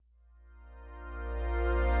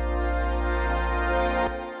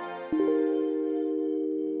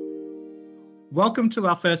Welcome to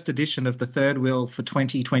our first edition of The Third Wheel for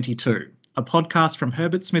 2022, a podcast from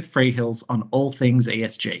Herbert Smith Freehills on all things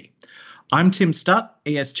ESG. I'm Tim Stutt,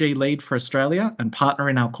 ESG lead for Australia and partner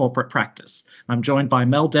in our corporate practice. I'm joined by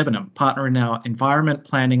Mel Debenham, partner in our environment,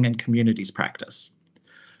 planning and communities practice.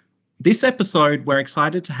 This episode, we're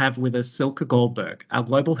excited to have with us Silke Goldberg, our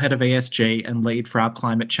global head of ESG and lead for our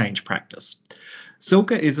climate change practice.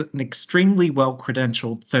 Silke is an extremely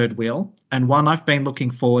well-credentialed third wheel and one I've been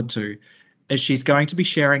looking forward to, as she's going to be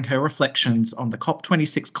sharing her reflections on the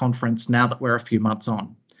COP26 conference now that we're a few months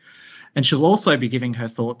on. And she'll also be giving her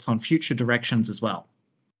thoughts on future directions as well.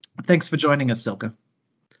 Thanks for joining us, Silke.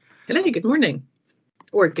 Hello, good morning.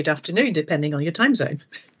 Or good afternoon, depending on your time zone.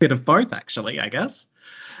 Bit of both, actually, I guess.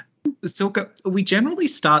 Silke, we generally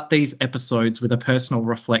start these episodes with a personal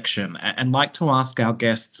reflection and like to ask our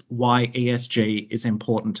guests why ESG is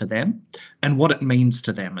important to them and what it means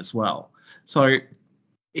to them as well. So,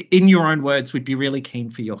 in your own words, we'd be really keen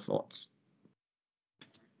for your thoughts.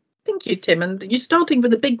 Thank you, Tim. And you're starting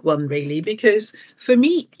with a big one, really, because for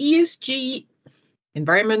me, ESG,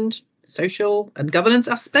 environment, social and governance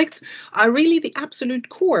aspects are really the absolute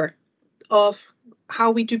core of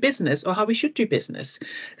how we do business or how we should do business.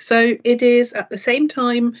 So it is at the same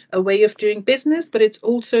time a way of doing business, but it's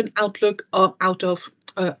also an outlook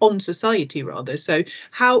on society rather. So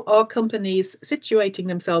how are companies situating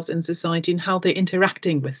themselves in society and how they're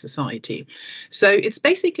interacting with society? So it's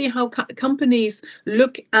basically how companies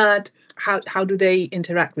look at how do they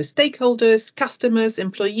interact with stakeholders, customers,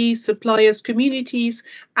 employees, suppliers, communities,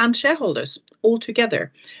 and shareholders all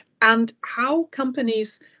together. And how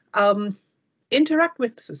companies interact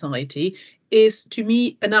with society is, to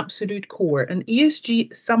me, an absolute core. And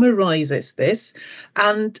ESG summarizes this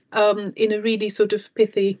and in a really sort of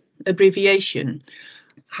pithy abbreviation.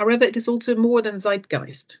 However, it is also more than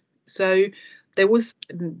zeitgeist. So there was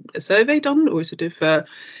a survey done, or sort of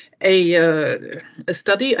a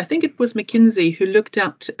study, I think it was McKinsey, who looked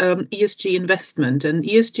at ESG investment. And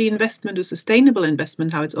ESG investment, or sustainable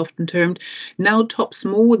investment, how it's often termed, now tops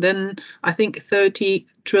more than, I think, $30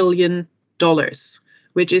 trillion.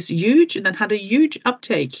 Which is huge, and that had a huge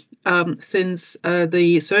uptake since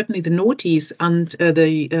certainly the noughties and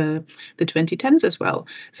the 2010s as well.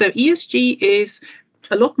 So ESG is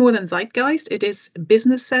a lot more than zeitgeist. It is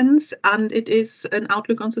business sense, and it is an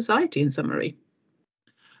outlook on society. In summary,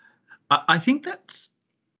 I think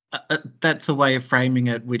that's a way of framing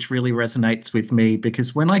it which really resonates with me,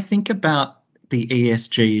 because when I think about the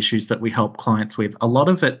ESG issues that we help clients with, a lot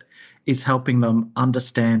of it is helping them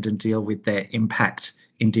understand and deal with their impact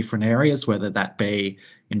in different areas, whether that be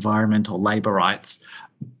environment or labour rights.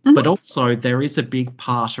 Mm-hmm. But also there is a big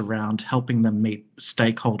part around helping them meet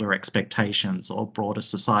stakeholder expectations or broader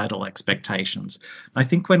societal expectations. I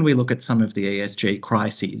think when we look at some of the ESG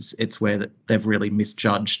crises, it's where they've really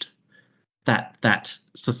misjudged that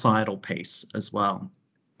societal piece as well.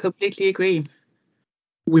 Completely agree.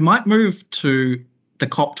 We might move to the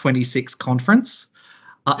COP26 conference.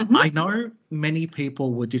 Mm-hmm. I know many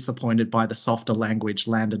people were disappointed by the softer language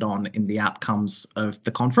landed on in the outcomes of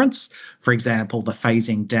the conference. For example, the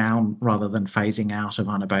phasing down rather than phasing out of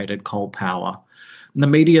unabated coal power. And the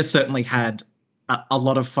media certainly had a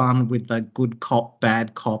lot of fun with the good cop,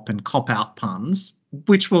 bad cop and cop-out puns,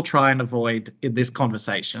 which we'll try and avoid in this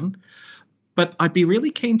conversation. But I'd be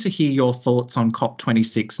really keen to hear your thoughts on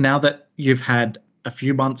COP26 now that you've had a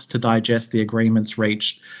few months to digest the agreements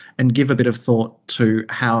reached and give a bit of thought to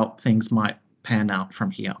how things might pan out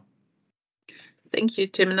from here. Thank you,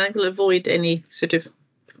 Tim. And I will avoid any sort of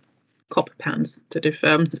cop pans.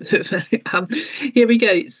 Here we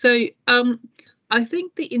go. So I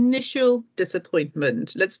think the initial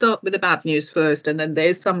disappointment, let's start with the bad news first, and then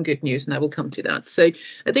there's some good news, and I will come to that. So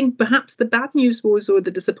I think perhaps the bad news was, or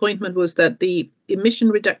the disappointment was, that the emission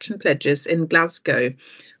reduction pledges in Glasgow,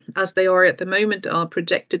 as they are at the moment, are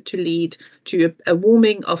projected to lead to a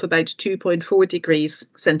warming of about 2.4 degrees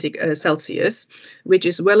Celsius, which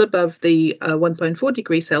is well above the 1.4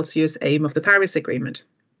 degrees Celsius aim of the Paris Agreement.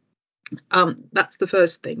 That's the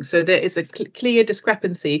first thing. So there is a clear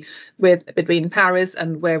discrepancy between Paris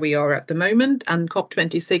and where we are at the moment, and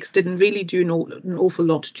COP26 didn't really do an awful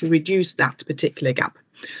lot to reduce that particular gap.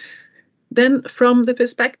 Then from the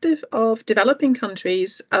perspective of developing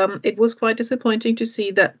countries, it was quite disappointing to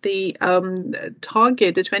see that the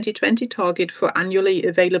target, the 2020 target for annually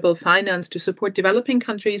available finance to support developing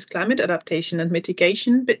countries' climate adaptation and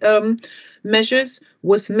mitigation measures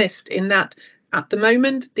was missed, in that at the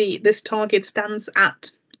moment, this target stands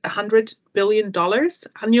at $100 billion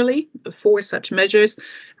annually for such measures.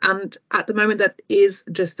 And at the moment, that is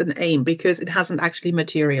just an aim because it hasn't actually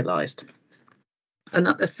materialized. And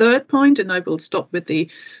a third point, and I will stop with the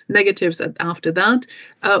negatives after that,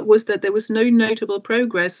 was that there was no notable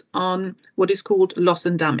progress on what is called loss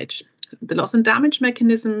and damage. The loss and damage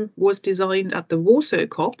mechanism was designed at the Warsaw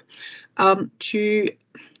COP to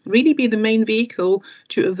really be the main vehicle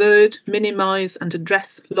to avert, minimize, and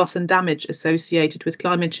address loss and damage associated with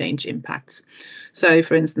climate change impacts. So,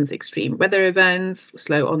 for instance, extreme weather events,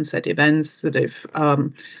 slow onset events, sort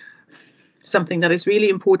of something that is really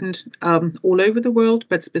important all over the world,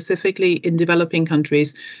 but specifically in developing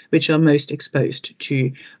countries which are most exposed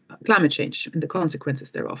to climate change and the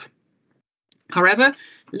consequences thereof. However,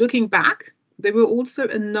 looking back, there were also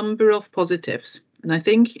a number of positives. And I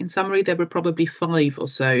think, in summary, there were probably 5 or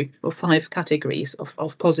so, or 5 categories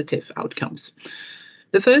of positive outcomes.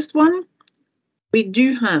 The first one, we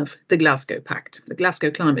do have the Glasgow Pact, the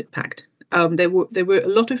Glasgow Climate Pact. There were a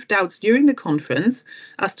lot of doubts during the conference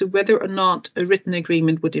as to whether or not a written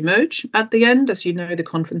agreement would emerge at the end. As you know, the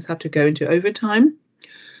conference had to go into overtime.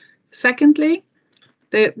 Secondly,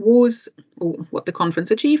 there was, or what the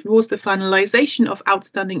conference achieved, was the finalization of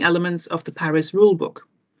outstanding elements of the Paris Rulebook,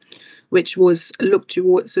 which was looked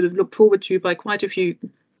forward to by quite a few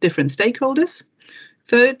different stakeholders.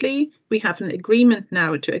 Thirdly, we have an agreement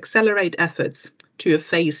now to accelerate efforts to a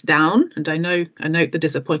phase down, and I note the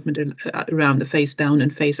disappointment around the phase down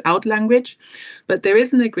and phase out language, but there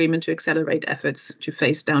is an agreement to accelerate efforts to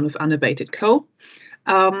phase down of unabated coal,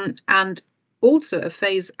 and also a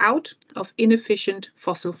phase out of inefficient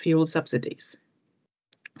fossil fuel subsidies.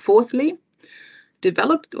 Fourthly,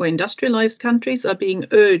 developed or industrialized countries are being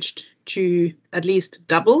urged to at least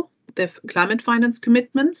double their climate finance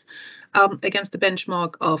commitments against the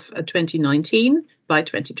benchmark of 2019 by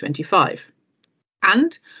 2025.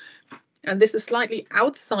 And this is slightly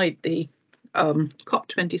outside the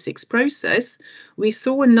COP26 process, we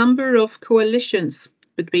saw a number of coalitions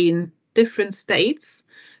between different states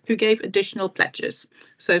who gave additional pledges.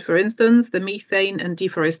 So, for instance, the methane and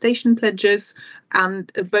deforestation pledges,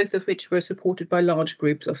 and both of which were supported by large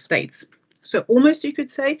groups of states. So almost you could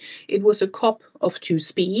say it was a COP of 2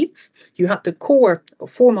 speeds. You had the core or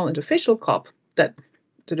formal and official COP that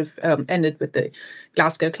sort of ended with the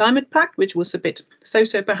Glasgow Climate Pact, which was a bit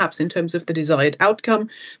so-so perhaps in terms of the desired outcome.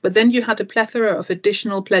 But then you had a plethora of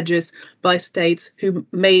additional pledges by states who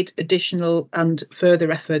made additional and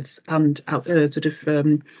further efforts and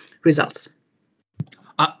results.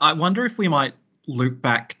 I wonder if we might loop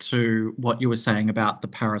back to what you were saying about the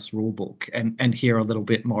Paris Rulebook and hear a little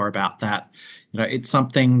bit more about that. You know, it's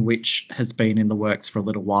something which has been in the works for a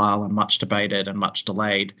little while and much debated and much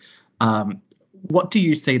delayed. What do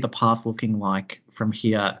you see the path looking like from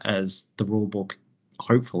here as the rulebook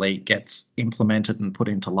hopefully gets implemented and put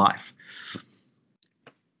into life?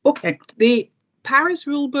 Okay, the Paris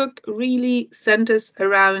Rulebook really centers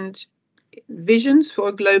around visions for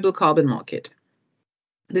a global carbon market.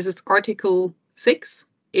 This is Article 6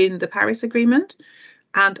 in the Paris Agreement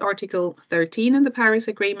and Article 13 in the Paris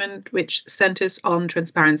Agreement, which centers on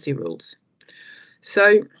transparency rules.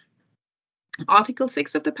 So Article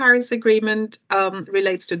 6 of the Paris Agreement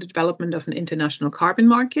relates to the development of an international carbon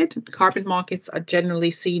market. Carbon markets are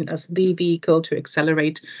generally seen as the vehicle to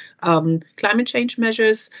accelerate climate change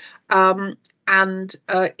measures. And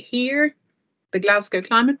here, the Glasgow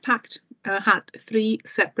Climate Pact had 3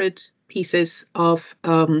 separate pieces of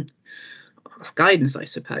guidance, I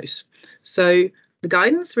suppose. So the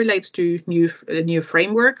guidance relates to a new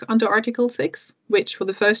framework under Article 6, which for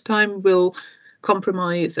the first time will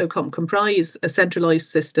comprise a centralized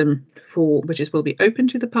system which will be open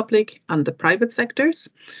to the public and the private sectors,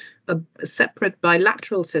 a separate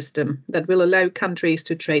bilateral system that will allow countries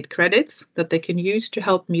to trade credits that they can use to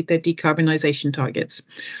help meet their decarbonization targets.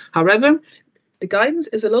 However, the guidance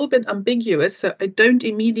is a little bit ambiguous, so I don't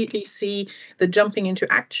immediately see the jumping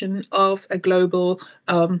into action of a global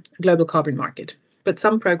carbon market, but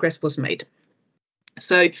some progress was made.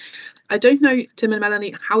 So I don't know, Tim and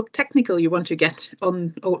Melanie, how technical you want to get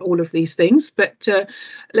on all of these things, but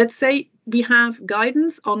let's say we have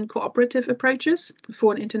guidance on cooperative approaches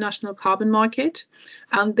for an international carbon market.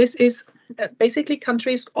 And this is basically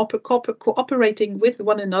countries cooperating with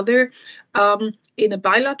one another in a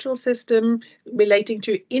bilateral system relating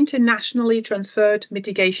to internationally transferred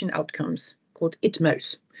mitigation outcomes called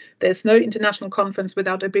ITMOs. There's no international conference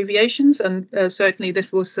without abbreviations, and certainly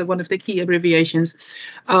this was one of the key abbreviations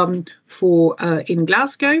in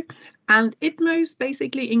Glasgow. And ITMOs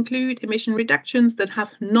basically include emission reductions that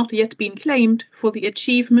have not yet been claimed for the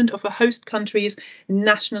achievement of a host country's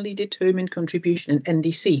nationally determined contribution, an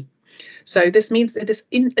NDC. So this means that it's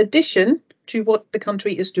in addition to what the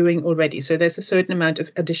country is doing already. So there's a certain amount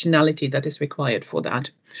of additionality that is required for that.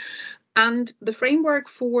 And the framework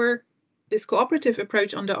for this cooperative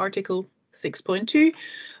approach under Article 6.2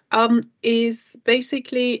 is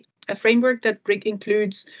basically a framework that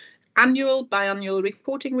includes annual, biannual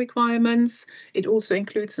reporting requirements. It also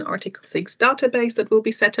includes an Article 6 database that will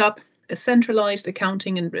be set up, a centralized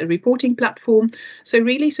accounting and reporting platform. So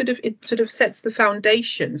really it sets the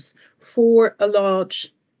foundations for a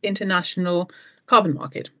large international carbon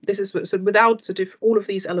market. This is so without all of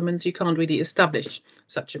these elements, you can't really establish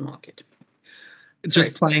such a market.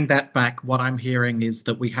 Just playing that back, what I'm hearing is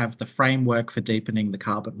that we have the framework for deepening the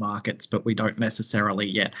carbon markets, but we don't necessarily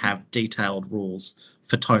yet have detailed rules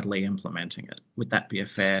for totally implementing it. Would that be a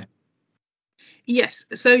fair? Yes.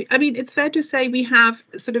 So, I mean, it's fair to say we have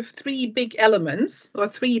sort of three big elements or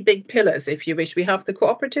three big pillars, if you wish. We have the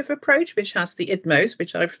cooperative approach, which has the ITMOs,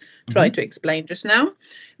 which I've tried to explain just now.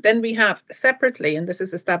 Then we have separately, and this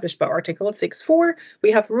is established by Article 6.4,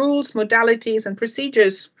 we have rules, modalities and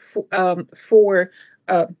procedures for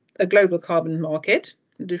a global carbon market,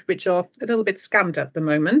 which are a little bit scant at the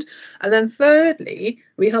moment. And then thirdly,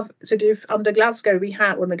 we have under Glasgow,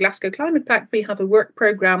 on the Glasgow Climate Pact, we have a work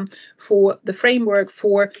programme for the framework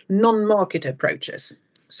for non-market approaches.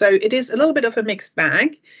 So it is a little bit of a mixed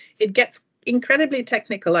bag. It gets incredibly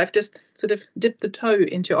technical. I've just dipped the toe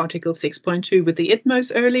into Article 6.2 with the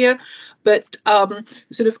ITMOs earlier, but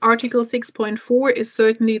Article 6.4 is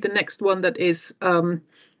certainly the next one that is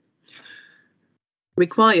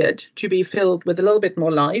required to be filled with a little bit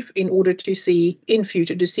more life in order to see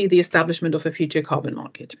the establishment of a future carbon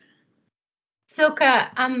market. Silke,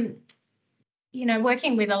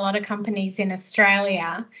 working with a lot of companies in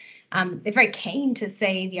Australia, they're very keen to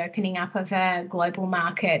see the opening up of a global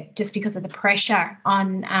market just because of the pressure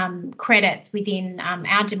on credits within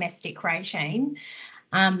our domestic regime.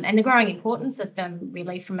 And the growing importance of them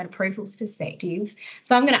really from an approvals perspective.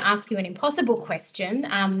 So I'm going to ask you an impossible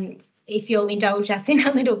question. If you'll indulge us in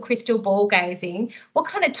a little crystal ball gazing, what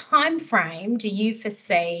kind of time frame do you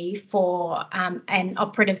foresee for an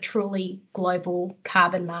operative, truly global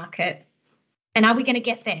carbon market? And are we going to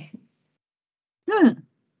get there?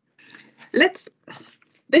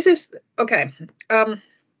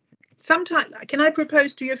 Sometime, can I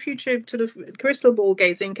propose to your future crystal ball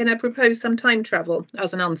gazing? Can I propose some time travel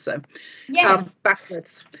as an answer? Yes.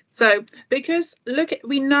 Backwards. So, because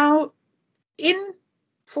we now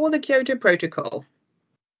for the Kyoto Protocol,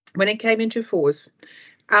 when it came into force,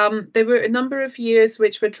 there were a number of years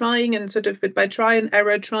which were trying by try and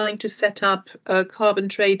error, trying to set up carbon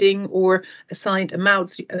trading or assigned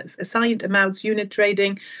amounts unit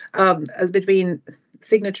trading between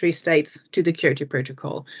signatory states to the Kyoto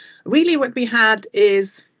Protocol. Really what we had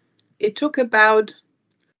is it took about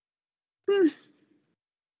 4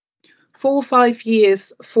 or 5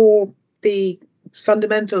 years for the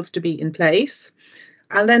fundamentals to be in place.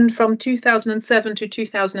 And then from 2007 to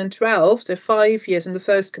 2012, so 5 years in the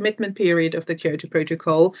first commitment period of the Kyoto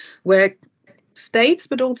Protocol, where states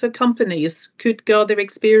but also companies could gather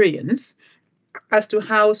experience as to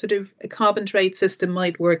how a carbon trade system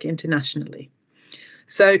might work internationally.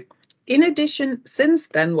 So in addition, since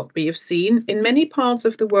then, what we have seen in many parts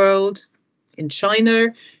of the world, in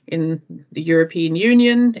China, in the European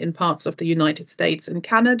Union, in parts of the United States and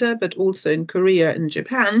Canada, but also in Korea and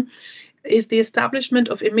Japan, is the establishment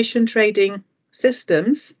of emission trading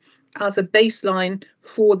systems as a baseline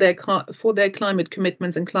for their climate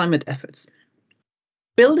commitments and climate efforts.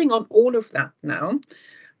 Building on all of that now,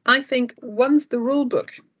 I think once the rule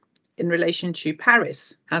book in relation to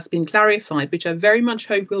Paris has been clarified, which I very much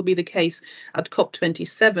hope will be the case at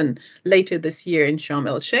COP27 later this year in Sharm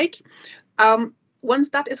el-Sheikh, once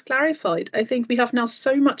that is clarified, I think we have now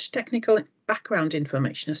so much technical background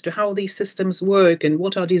information as to how these systems work and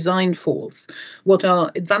what are design faults, what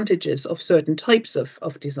are advantages of certain types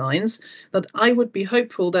of designs, that I would be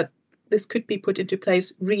hopeful that this could be put into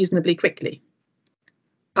place reasonably quickly.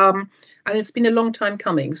 And it's been a long time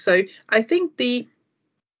coming. So I think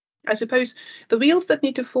I suppose the wheels that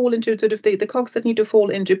need to fall into the cogs that need to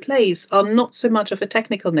fall into place are not so much of a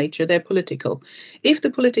technical nature, they're political. If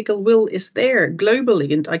the political will is there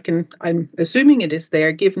globally, and I'm assuming it is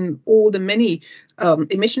there given all the many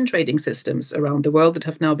emission trading systems around the world that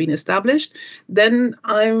have now been established, then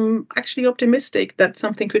I'm actually optimistic that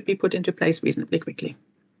something could be put into place reasonably quickly.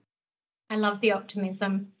 I love the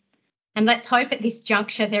optimism. And let's hope at this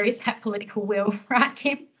juncture there is that political will, right,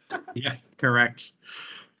 Tim? Yeah, correct.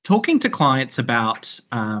 Talking to clients about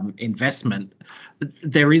investment,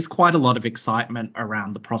 there is quite a lot of excitement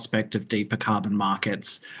around the prospect of deeper carbon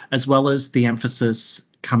markets, as well as the emphasis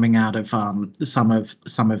coming out of some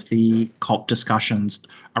of the COP discussions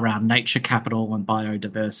around nature capital and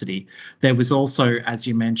biodiversity. There was also, as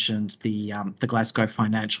you mentioned, the Glasgow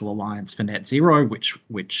Financial Alliance for Net Zero,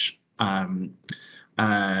 which came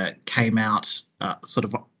out sort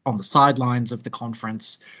of on the sidelines of the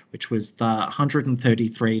conference, which was the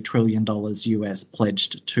 $133 trillion US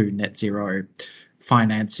pledged to net zero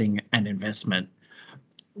financing and investment.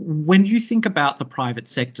 When you think about the private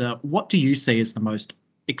sector, what do you see as the most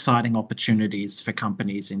exciting opportunities for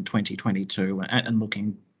companies in 2022 and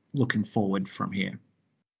looking forward from here?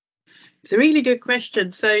 It's a really good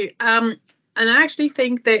question. So, and I actually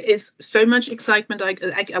think there is so much excitement.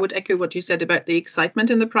 I would echo what you said about the excitement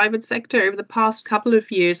in the private sector. Over the past couple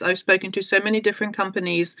of years, I've spoken to so many different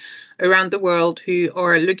companies around the world who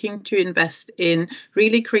are looking to invest in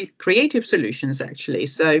really creative solutions, actually.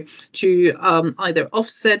 So to either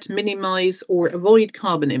offset, minimize, or avoid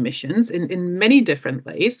carbon emissions in many different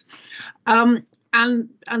ways. And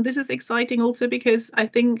this is exciting also because I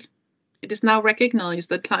think it is now recognized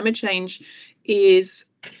that climate change is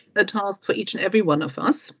a task for each and every one of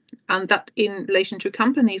us, and that in relation to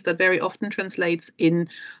companies that very often translates in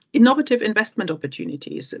innovative investment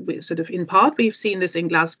opportunities. Sort of in part, we've seen this in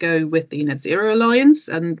Glasgow with the Net Zero Alliance,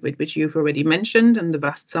 and which you've already mentioned, and the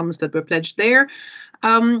vast sums that were pledged there.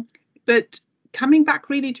 But coming back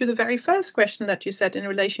really to the very first question that you said in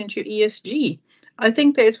relation to ESG, I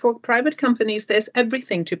think there's, for private companies, there's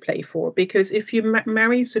everything to play for, because if you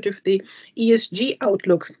marry sort of the ESG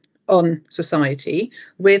outlook on society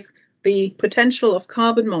with the potential of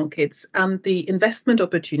carbon markets and the investment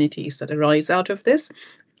opportunities that arise out of this,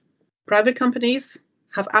 private companies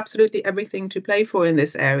have absolutely everything to play for in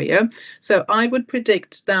this area. So I would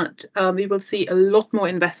predict that we will see a lot more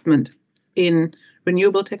investment in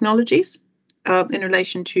renewable technologies in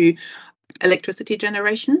relation to electricity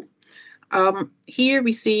generation. Here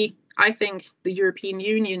we see, I think, the European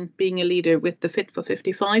Union being a leader with the Fit for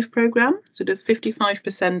 55 program, sort of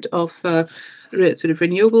 55% of sort of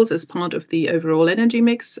renewables as part of the overall energy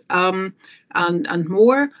mix, and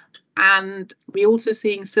more. And we're also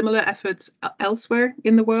seeing similar efforts elsewhere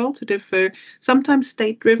in the world, sort of sometimes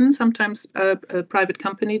state-driven, sometimes private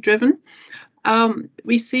company-driven.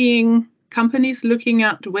 We're seeing companies looking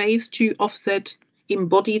at ways to offset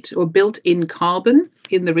embodied or built-in carbon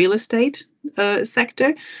in the real estate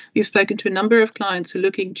sector. We've spoken to a number of clients who are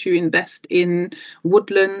looking to invest in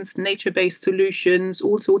woodlands, nature-based solutions,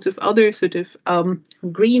 all sorts of other sort of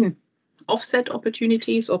green offset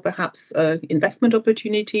opportunities or perhaps investment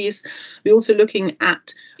opportunities. We're also looking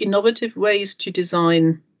at innovative ways to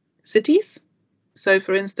design cities. So,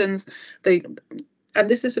 for instance, and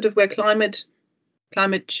this is sort of where climate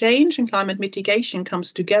change and climate mitigation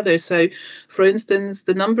comes together. So, for instance,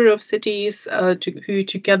 the number of cities who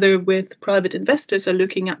together with private investors are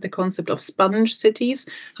looking at the concept of sponge cities,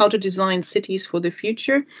 how to design cities for the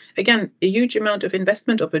future. Again, a huge amount of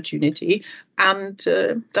investment opportunity, and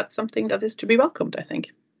that's something that is to be welcomed, I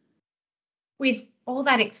think. With all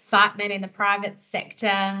that excitement in the private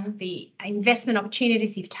sector, the investment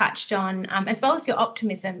opportunities you've touched on, as well as your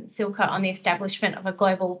optimism, Silke, on the establishment of a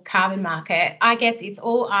global carbon market, I guess it's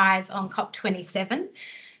all eyes on COP27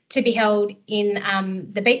 to be held in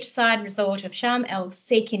the beachside resort of Sharm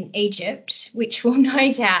el-Sheikh in Egypt, which will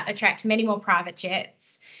no doubt attract many more private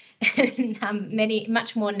jets and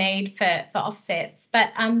much more need for offsets.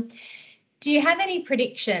 But do you have any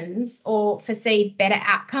predictions or foresee better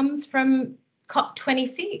outcomes from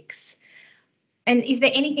COP26? And is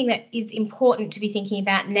there anything that is important to be thinking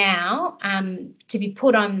about now to be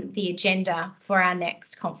put on the agenda for our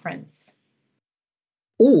next conference?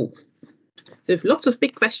 Oh, there's lots of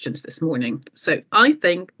big questions this morning. So I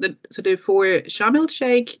think that sort of for Sharm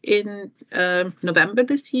el-Sheikh in November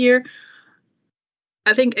this year,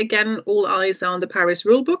 I think, again, all eyes are on the Paris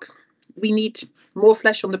rulebook. We need more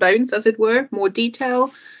flesh on the bones, as it were, more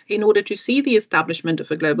detail in order to see the establishment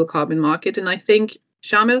of a global carbon market. And I think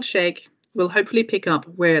Sharm el-Sheikh will hopefully pick up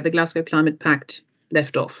where the Glasgow Climate Pact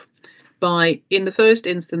left off by, in the first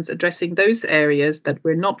instance, addressing those areas that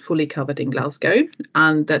were not fully covered in Glasgow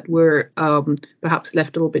and that were perhaps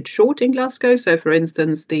left a little bit short in Glasgow. So, for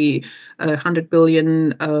instance, the 100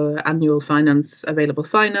 billion annual available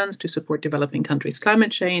finance to support developing countries'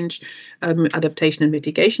 climate change, adaptation and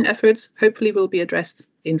mitigation efforts, hopefully will be addressed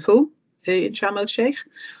in full in Sharm el-Sheikh.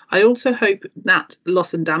 I also hope that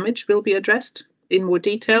loss and damage will be addressed in more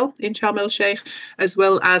detail in Sharm el-Sheikh, as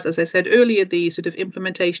well as I said earlier, the sort of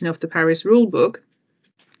implementation of the Paris rulebook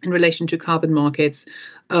in relation to carbon markets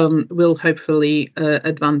will hopefully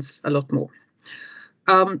advance a lot more.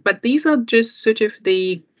 But these are just sort of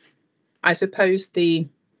the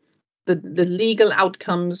legal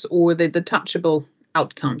outcomes, or the touchable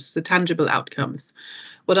outcomes, the tangible outcomes.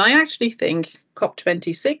 What I actually think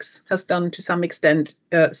COP26 has done to some extent,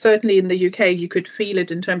 certainly in the UK, you could feel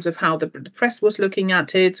it in terms of how the press was looking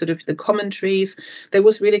at it, sort of the commentaries. There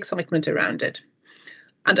was real excitement around it.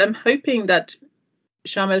 And I'm hoping that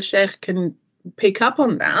Sharm el-Sheikh can pick up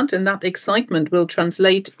on that, and that excitement will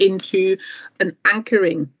translate into an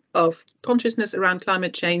anchoring of consciousness around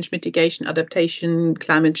climate change, mitigation, adaptation,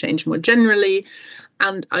 climate change more generally.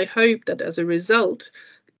 And I hope that as a result,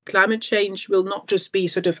 climate change will not just be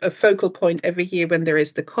sort of a focal point every year when there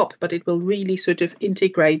is the COP, but it will really sort of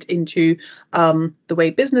integrate into the way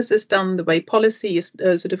business is done, the way policy is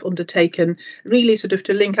sort of undertaken, really sort of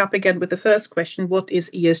to link up again with the first question, what is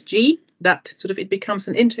ESG? That sort of it becomes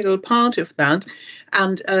an integral part of that,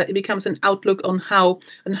 and it becomes an outlook on how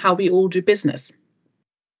we all do business.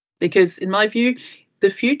 Because in my view, the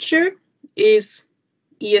future is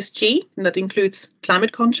ESG, and that includes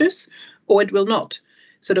climate conscious, or it will not.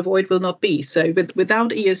 Or it will not be. So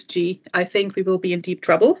without ESG, I think we will be in deep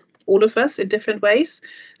trouble, all of us in different ways.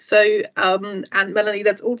 So, and Melanie,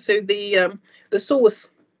 that's also the source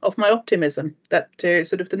of my optimism, that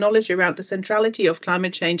sort of the knowledge around the centrality of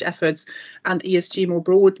climate change efforts and ESG more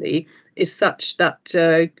broadly is such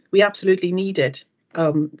that we absolutely need it.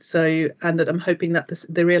 And that I'm hoping that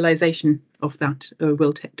the realization of that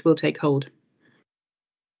will take hold.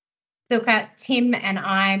 Silke, Tim and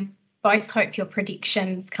I both hope your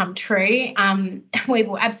predictions come true. We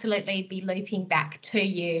will absolutely be looping back to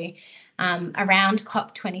you around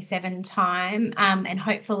COP27 time, and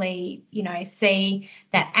hopefully, see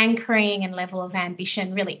that anchoring and level of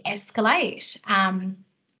ambition really escalate.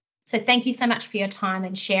 So thank you so much for your time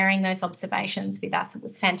and sharing those observations with us. It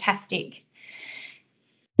was fantastic.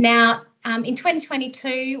 Now, in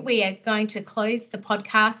 2022, we are going to close the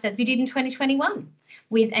podcast as we did in 2021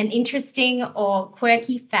 with an interesting or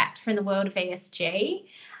quirky fact from the world of ESG.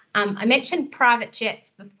 I mentioned private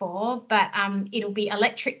jets before, but it'll be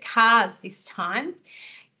electric cars this time.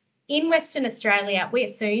 In Western Australia, we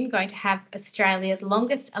are soon going to have Australia's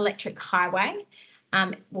longest electric highway.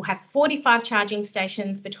 We'll have 45 charging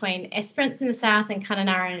stations between Esperance in the south and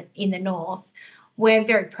Kununurra in the north. We're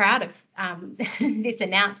very proud of this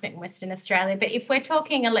announcement in Western Australia, but if we're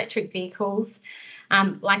talking electric vehicles,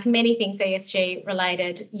 like many things ESG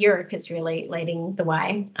related, Europe is really leading the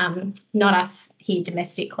way, not us here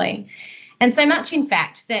domestically. And so much, in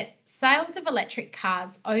fact, that sales of electric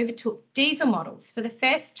cars overtook diesel models for the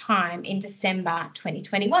first time in December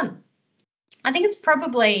 2021. I think it's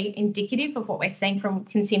probably indicative of what we're seeing from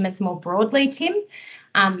consumers more broadly, Tim.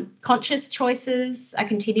 Conscious choices are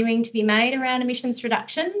continuing to be made around emissions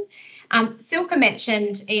reduction. Silke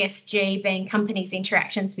mentioned ESG being companies'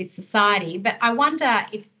 interactions with society, but I wonder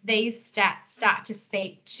if these stats start to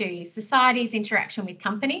speak to society's interaction with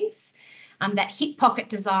companies, that hip pocket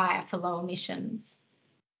desire for low emissions.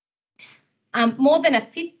 More than a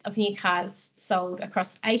fifth of new cars sold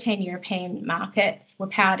across 18 European markets were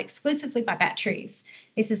powered exclusively by batteries.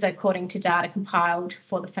 This is according to data compiled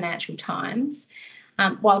for the Financial Times.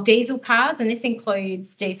 While diesel cars, and this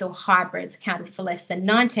includes diesel hybrids, accounted for less than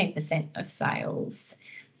 19% of sales.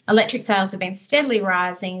 Electric sales have been steadily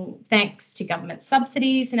rising thanks to government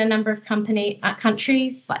subsidies in a number of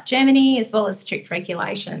countries like Germany, as well as strict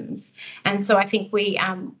regulations. And so I think we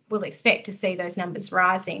will expect to see those numbers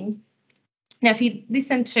rising. Now, if you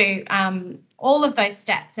listen to all of those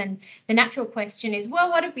stats, and the natural question is, well,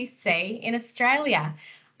 what did we see in Australia?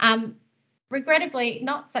 Regrettably,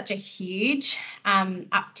 not such a huge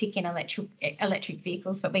uptick in electric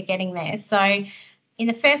vehicles, but we're getting there. So in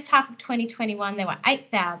the first half of 2021, there were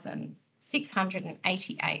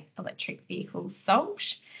 8,688 electric vehicles sold.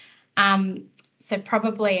 So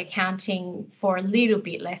probably accounting for a little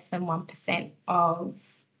bit less than 1% of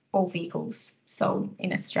all vehicles sold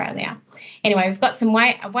in Australia. Anyway, we've got a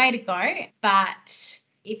way to go, but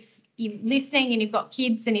if you're listening and you've got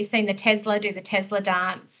kids and you've seen the Tesla do the Tesla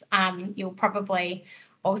dance, you'll probably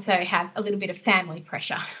also have a little bit of family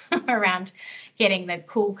pressure around getting the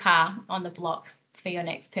cool car on the block for your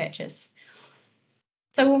next purchase.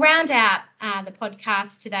 So we'll round out the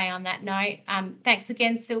podcast today on that note. Thanks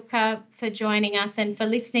again, Silke, for joining us and for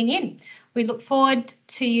listening in. We look forward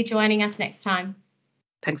to you joining us next time.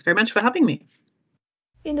 Thanks very much for having me.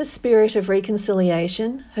 In the spirit of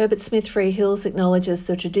reconciliation, Herbert Smith Freehills acknowledges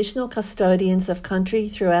the traditional custodians of country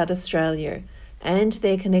throughout Australia and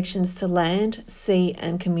their connections to land, sea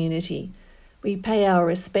and community. We pay our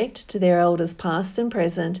respect to their elders past and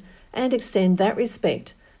present and extend that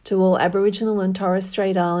respect to all Aboriginal and Torres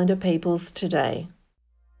Strait Islander peoples today.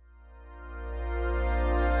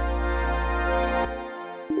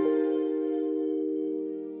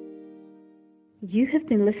 You have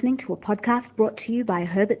been listening to a podcast brought to you by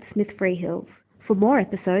Herbert Smith Freehills. For more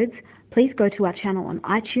episodes, please go to our channel on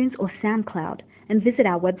iTunes or SoundCloud and visit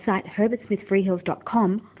our website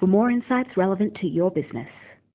herbertsmithfreehills.com for more insights relevant to your business.